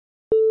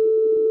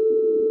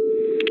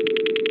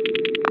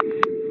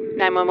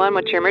911,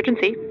 what's your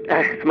emergency?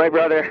 It's my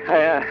brother.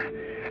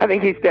 I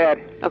think he's dead.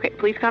 Okay,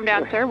 please calm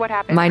down, sir. What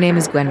happened? My name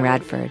is Gwen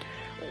Radford.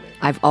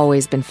 I've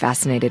always been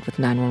fascinated with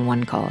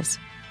 911 calls.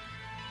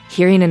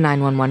 Hearing a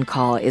 911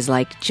 call is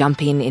like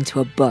jumping into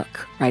a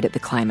book right at the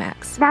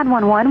climax.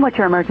 911, what's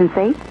your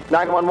emergency?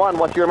 911,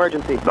 what's your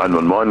emergency?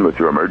 911, what's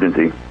your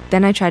emergency?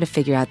 Then I try to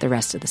figure out the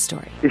rest of the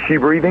story. Is she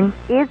breathing?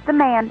 Is the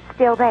man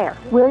still there?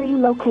 Where are you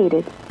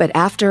located? But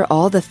after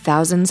all the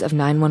thousands of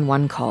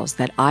 911 calls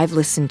that I've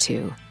listened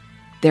to,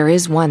 there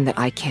is one that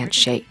I can't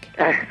shake.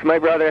 It's my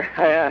brother.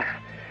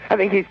 I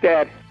think he's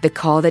dead. The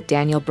call that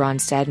Daniel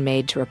Bronstadt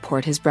made to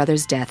report his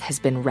brother's death has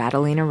been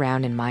rattling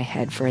around in my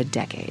head for a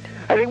decade.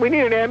 I think we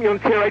need an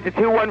ambulance here right to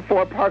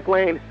 214 Park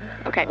Lane.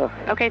 Okay,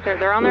 sir.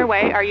 They're on their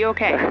way. Are you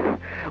okay?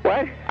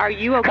 What? Are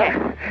you okay?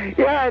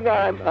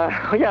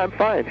 I'm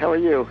fine. How are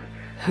you?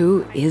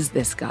 Who is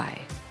this guy,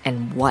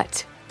 and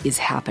what is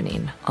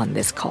happening on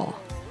this call?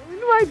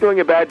 Am I doing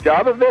a bad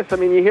job of this? I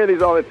mean, you hear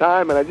these all the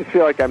time, and I just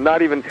feel like I'm not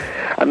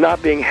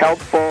being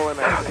helpful, and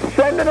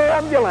send an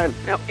ambulance.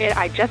 No,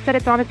 I just said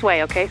it's on its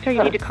way, okay, sir?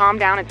 You need to calm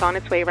down. It's on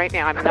its way right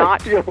now. I'm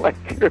not... I feel like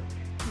you're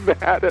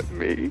mad at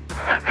me.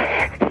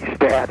 He's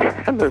dead,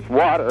 and there's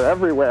water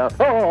everywhere.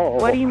 Oh.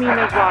 What do you mean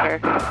there's water?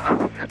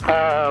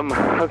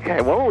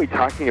 Okay, what were we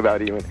talking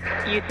about even?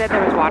 You said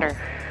there was water.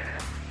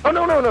 Oh,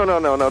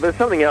 no. There's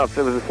something else.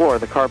 It was the floor,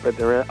 the carpet.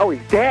 Oh,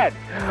 he's dead.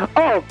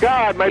 Oh,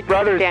 God, my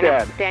brother's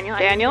dead. Daniel,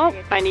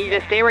 I need you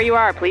to stay where you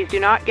are. Please do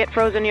not get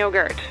frozen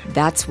yogurt.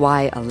 That's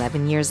why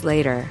 11 years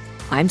later,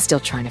 I'm still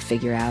trying to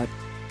figure out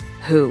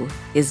who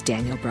is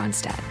Daniel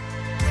Bronstadt.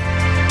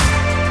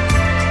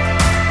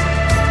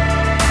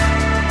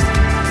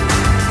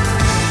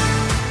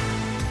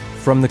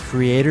 From the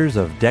creators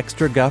of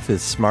Dexter Guff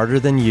is Smarter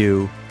Than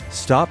You,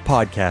 Stop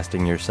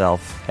Podcasting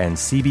Yourself, and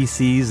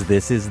CBC's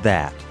This Is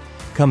That,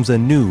 comes a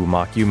new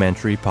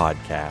mockumentary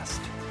podcast.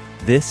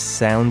 This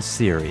Sounds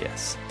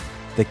Serious,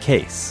 The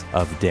Case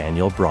of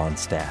Daniel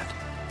Bronstadt,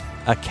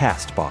 a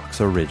CastBox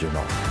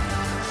original.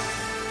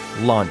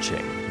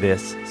 Launching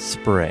this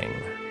spring.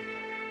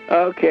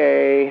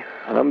 Okay,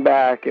 I'm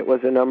back. It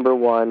was a number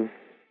 1.